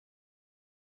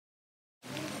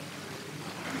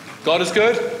God is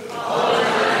good? All the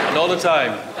time. And all the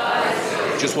time. God is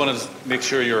good. Just want to make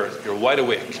sure you're wide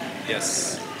awake.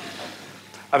 Yes.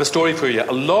 I have a story for you.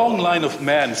 A long line of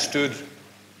men stood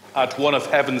at one of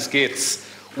heaven's gates,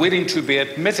 waiting to be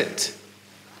admitted.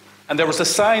 And there was a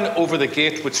sign over the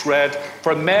gate which read,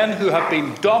 "For men who have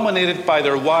been dominated by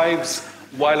their wives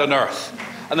while on earth."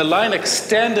 And the line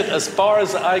extended as far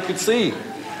as the eye could see.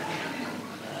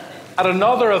 At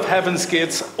another of heaven's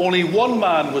gates, only one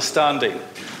man was standing.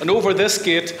 And over this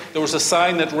gate, there was a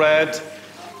sign that read,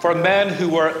 "For men who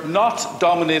were not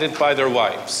dominated by their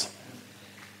wives."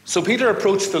 So Peter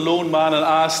approached the lone man and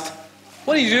asked,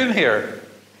 "What are you doing here?"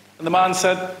 And the man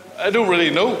said, "I don't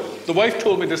really know. The wife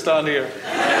told me to stand here."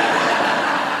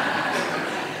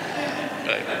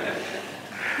 Right.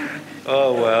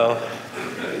 Oh, well.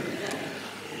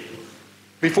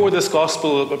 Before this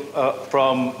gospel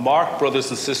from Mark, brothers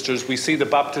and sisters, we see the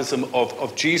baptism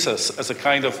of Jesus as a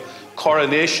kind of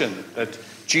coronation, that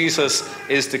Jesus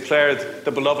is declared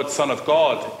the beloved Son of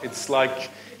God. It's like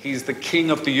he's the King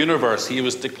of the universe. He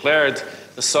was declared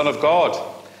the Son of God.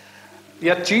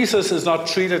 Yet Jesus is not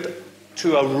treated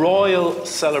to a royal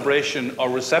celebration or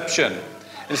reception.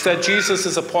 Instead, Jesus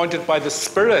is appointed by the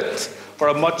Spirit for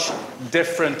a much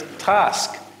different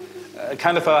task,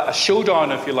 kind of a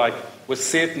showdown, if you like, with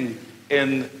Satan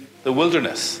in the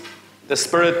wilderness. The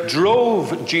Spirit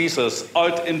drove Jesus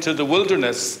out into the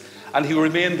wilderness, and he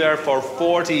remained there for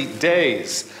 40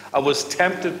 days and was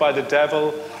tempted by the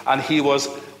devil, and he was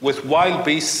with wild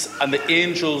beasts, and the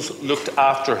angels looked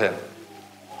after him.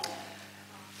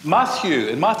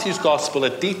 In Matthew's gospel,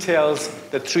 it details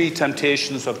the three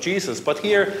temptations of Jesus, but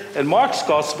here in Mark's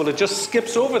gospel, it just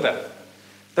skips over them.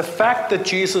 The fact that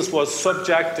Jesus was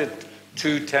subjected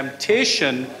to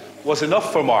temptation was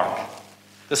enough for Mark.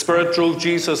 The Spirit drove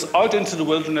Jesus out into the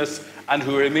wilderness, and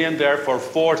he remained there for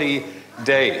 40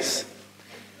 days.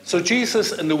 So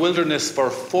Jesus in the wilderness for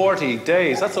 40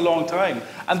 days, that's a long time.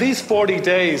 And these 40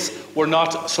 days were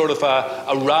not sort of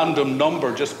a random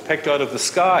number just picked out of the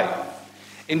sky.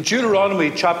 In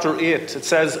Deuteronomy chapter 8, it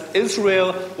says,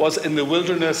 Israel was in the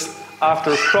wilderness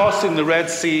after crossing the Red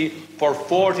Sea for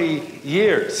 40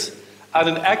 years. And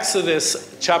in Exodus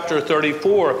chapter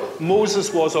 34,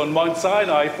 Moses was on Mount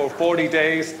Sinai for 40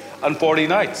 days and 40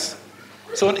 nights.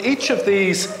 So in each of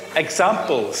these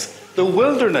examples, the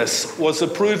wilderness was the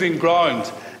proving ground,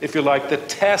 if you like, the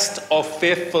test of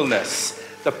faithfulness,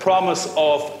 the promise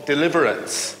of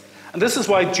deliverance. And this is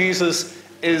why Jesus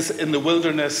is in the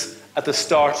wilderness at the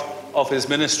start of his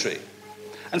ministry.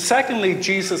 And secondly,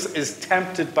 Jesus is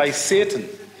tempted by Satan.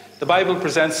 The Bible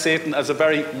presents Satan as a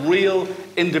very real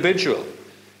individual.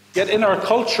 Yet in our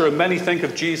culture, many think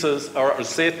of Jesus or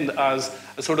Satan as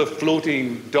a sort of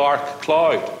floating dark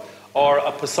cloud or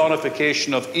a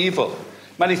personification of evil.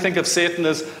 Many think of Satan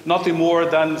as nothing more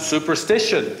than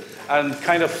superstition and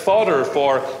kind of fodder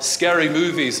for scary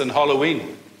movies and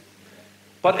Halloween.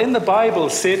 But in the Bible,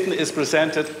 Satan is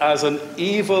presented as an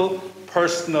evil,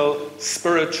 personal,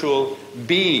 spiritual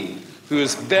being who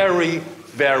is very,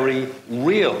 very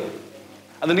real.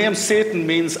 And the name Satan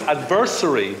means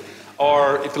adversary,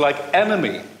 or if you like,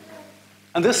 enemy.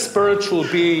 And this spiritual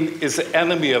being is the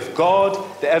enemy of God,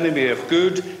 the enemy of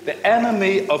good, the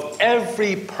enemy of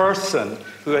every person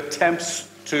who attempts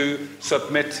to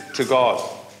submit to God.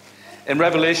 In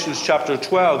Revelation chapter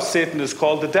 12, Satan is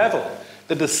called the devil,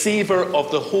 the deceiver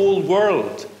of the whole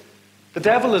world. The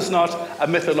devil is not a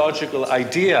mythological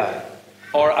idea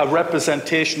or a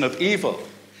representation of evil.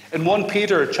 In 1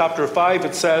 Peter chapter 5,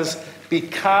 it says, "Be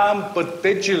calm but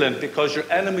vigilant, because your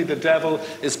enemy, the devil,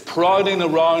 is prowling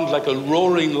around like a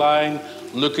roaring lion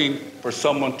looking for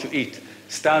someone to eat.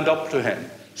 Stand up to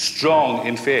him, strong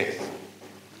in faith."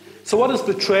 So what is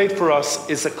betrayed for us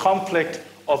is a conflict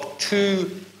of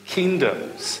two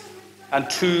kingdoms and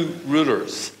two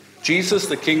rulers. Jesus,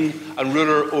 the king and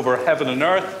ruler over heaven and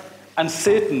earth, and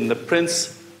Satan, the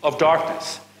prince of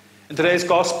darkness. In today's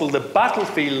gospel, the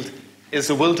battlefield is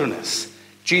the wilderness.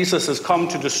 Jesus has come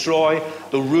to destroy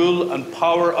the rule and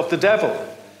power of the devil.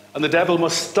 And the devil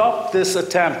must stop this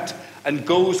attempt and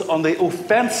goes on the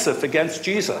offensive against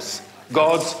Jesus,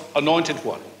 God's anointed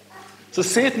one. So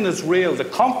Satan is real. The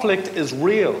conflict is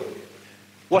real.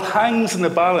 What hangs in the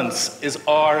balance is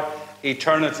our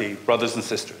eternity, brothers and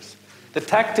sisters. The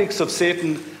tactics of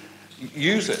Satan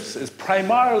uses is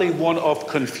primarily one of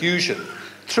confusion.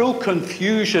 Throw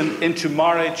confusion into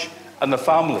marriage and the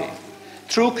family.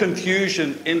 Throw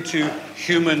confusion into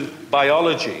human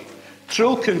biology.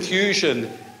 Throw confusion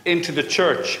into the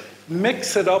church.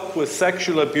 Mix it up with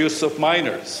sexual abuse of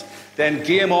minors. Then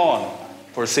game on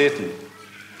for Satan.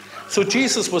 So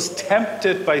Jesus was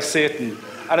tempted by Satan,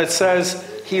 and it says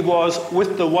he was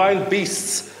with the wild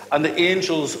beasts and the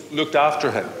angels looked after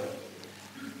him.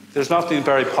 There's nothing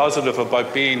very positive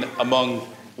about being among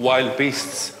wild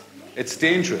beasts. It's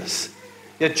dangerous.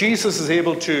 Yet Jesus is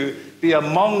able to be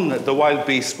among the wild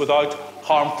beasts without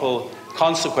harmful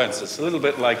consequences. A little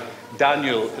bit like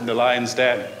Daniel in the lion's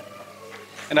den.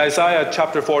 In Isaiah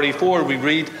chapter 44, we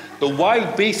read, "The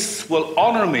wild beasts will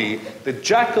honor me, the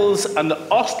jackals and the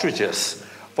ostriches,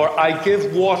 for I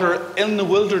give water in the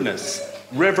wilderness,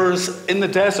 rivers in the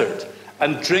desert,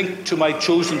 and drink to my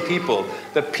chosen people,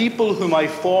 the people whom I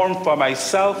formed for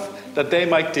myself, that they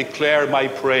might declare my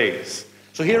praise."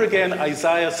 So here again,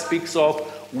 Isaiah speaks of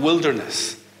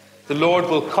wilderness. The Lord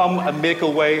will come and make a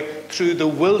way through the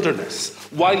wilderness.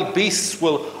 Wild beasts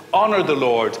will honor the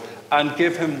Lord and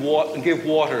give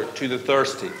water to the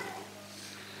thirsty.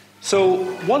 So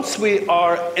once we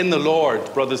are in the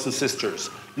Lord, brothers and sisters,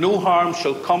 no harm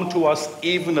shall come to us,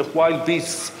 even if wild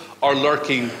beasts are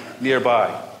lurking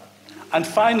nearby. And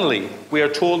finally, we are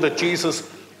told that Jesus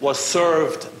was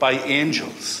served by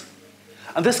angels.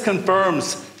 And this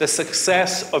confirms the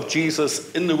success of Jesus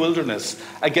in the wilderness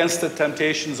against the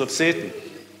temptations of Satan.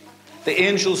 The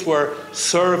angels were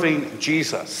serving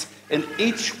Jesus in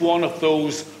each one of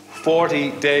those 40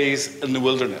 days in the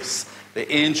wilderness.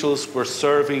 The angels were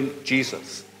serving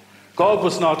Jesus. God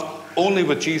was not only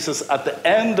with Jesus at the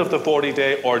end of the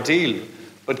 40-day ordeal,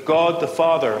 but God the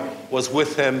Father was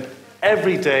with him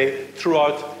every day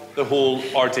throughout the whole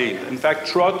ordeal. In fact,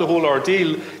 throughout the whole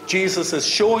ordeal, Jesus is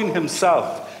showing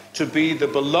himself to be the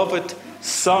beloved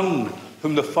Son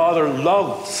whom the Father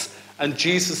loves, and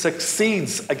Jesus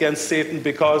succeeds against Satan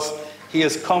because he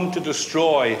has come to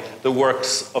destroy the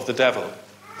works of the devil.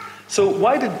 So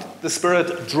why did the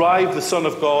Spirit drive the Son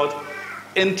of God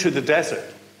into the desert?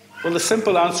 Well, the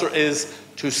simple answer is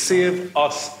to save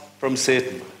us from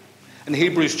Satan. In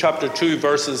Hebrews chapter 2,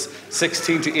 verses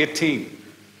 16 to 18.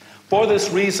 "For this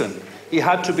reason, he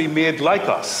had to be made like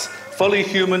us, fully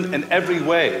human in every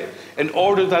way, in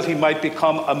order that he might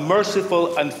become a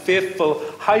merciful and faithful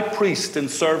high priest in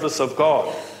service of God,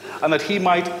 and that he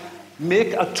might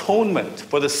make atonement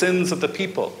for the sins of the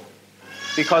people.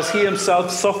 Because he himself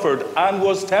suffered and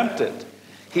was tempted,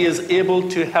 he is able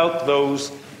to help those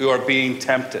who are being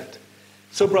tempted."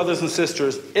 So, brothers and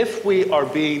sisters, if we are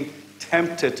being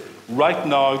tempted right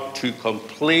now to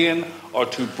complain or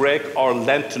to break our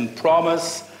Lenten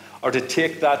promise or to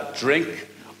take that drink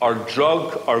or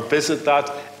drug or visit that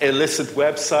illicit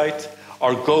website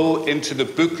or go into the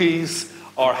bookies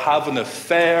or have an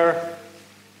affair,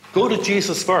 go to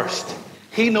Jesus first.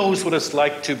 He knows what it's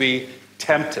like to be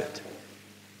tempted.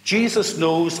 Jesus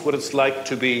knows what it's like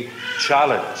to be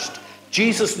challenged.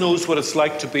 Jesus knows what it's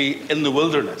like to be in the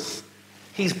wilderness.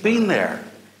 He's been there.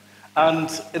 And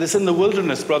it is in the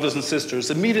wilderness, brothers and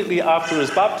sisters, immediately after his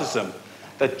baptism,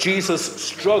 that Jesus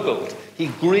struggled. He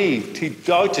grieved, he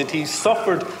doubted, he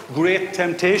suffered great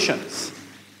temptations.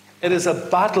 It is a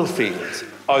battlefield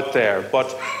out there,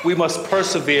 but we must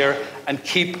persevere and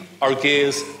keep our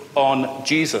gaze on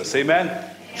Jesus. Amen?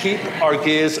 Keep our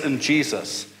gaze on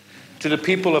Jesus. To the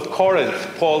people of Corinth,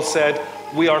 Paul said,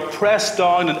 "We are pressed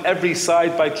down on every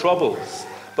side by troubles,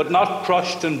 but not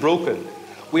crushed and broken.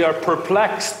 We are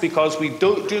perplexed because we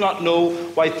do not know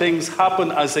why things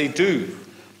happen as they do.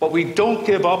 But we don't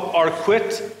give up or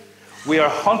quit. We are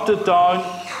hunted down,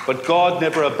 but God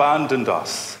never abandoned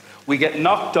us. We get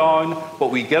knocked down,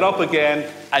 but we get up again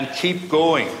and keep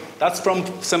going." That's from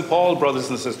St. Paul, brothers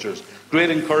and sisters. Great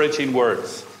encouraging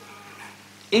words.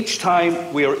 Each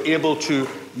time we are able to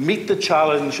meet the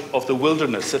challenge of the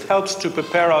wilderness, it helps to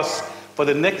prepare us for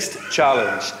the next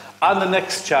challenge, and the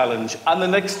next challenge, and the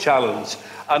next challenge.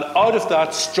 And out of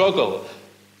that struggle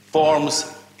forms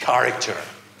character.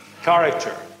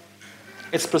 Character.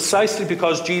 It's precisely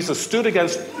because Jesus stood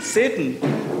against Satan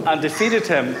and defeated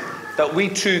him that we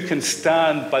too can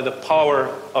stand by the power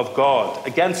of God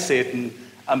against Satan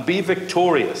and be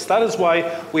victorious. That is why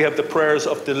we have the prayers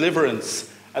of deliverance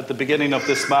at the beginning of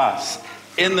this Mass.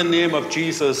 In the name of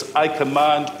Jesus, I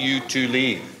command you to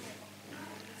leave.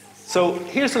 So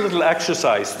here's a little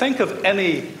exercise. Think of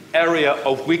any area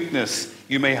of weakness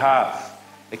you may have.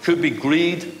 It could be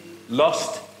greed,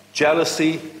 lust,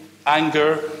 jealousy,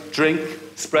 anger, drink,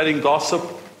 spreading gossip.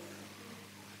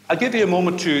 I'll give you a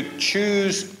moment to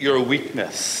choose your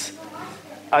weakness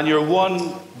and your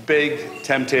one big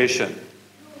temptation.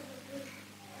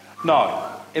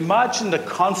 Now, imagine the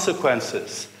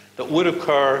consequences that would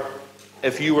occur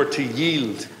if you were to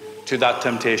yield to that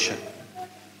temptation.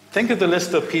 Think of the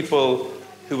list of people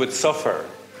who would suffer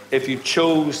if you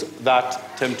chose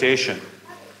that temptation.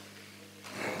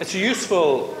 It's a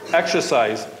useful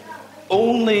exercise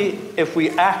only if we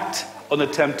act under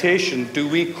temptation do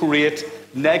we create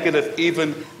negative,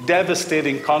 even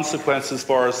devastating consequences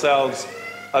for ourselves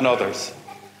and others.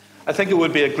 I think it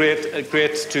would be a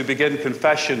great to begin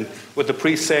confession with the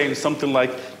priest saying something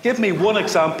like, give me one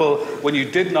example when you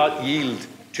did not yield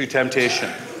to temptation.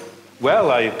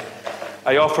 Well, I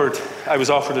was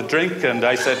offered a drink and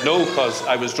I said no because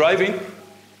I was driving.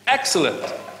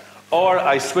 Excellent. Or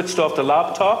I switched off the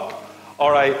laptop,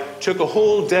 or I took a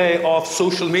whole day off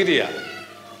social media.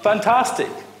 Fantastic.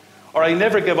 Or I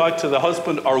never give out to the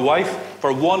husband or wife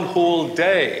for one whole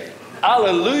day.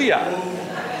 Hallelujah.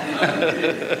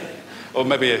 Or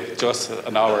maybe just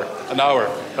an hour.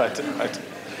 Right.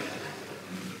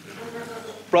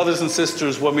 Brothers and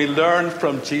sisters, when we learn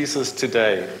from Jesus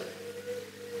today,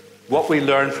 what we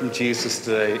learn from Jesus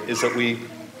today is that we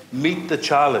meet the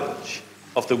challenge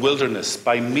of the wilderness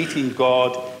by meeting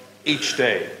God each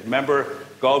day. Remember,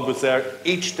 God was there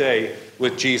each day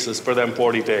with Jesus for them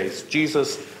 40 days.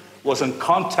 Jesus was in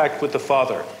contact with the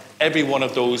Father every one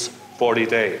of those 40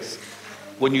 days.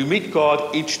 When you meet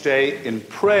God each day in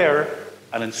prayer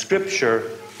and in scripture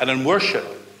and in worship,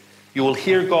 you will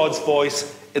hear God's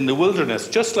voice in the wilderness,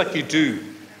 just like you do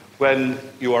when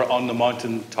you are on the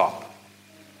mountaintop.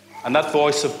 And that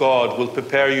voice of God will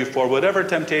prepare you for whatever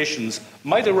temptations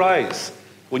might arise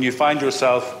when you find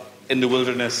yourself in the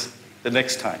wilderness the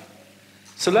next time.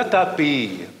 So let that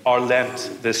be our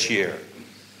Lent this year.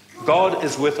 God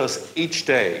is with us each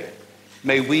day.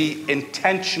 May we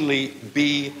intentionally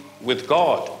be with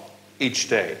God each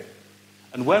day.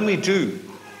 And when we do,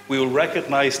 we will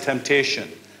recognize temptation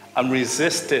and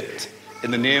resist it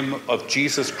in the name of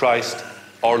Jesus Christ,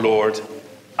 our Lord.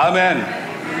 Amen.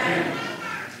 Amen.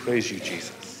 Praise you,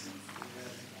 Jesus.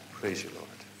 Praise you, Lord.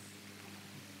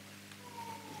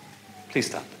 Please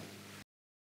stand.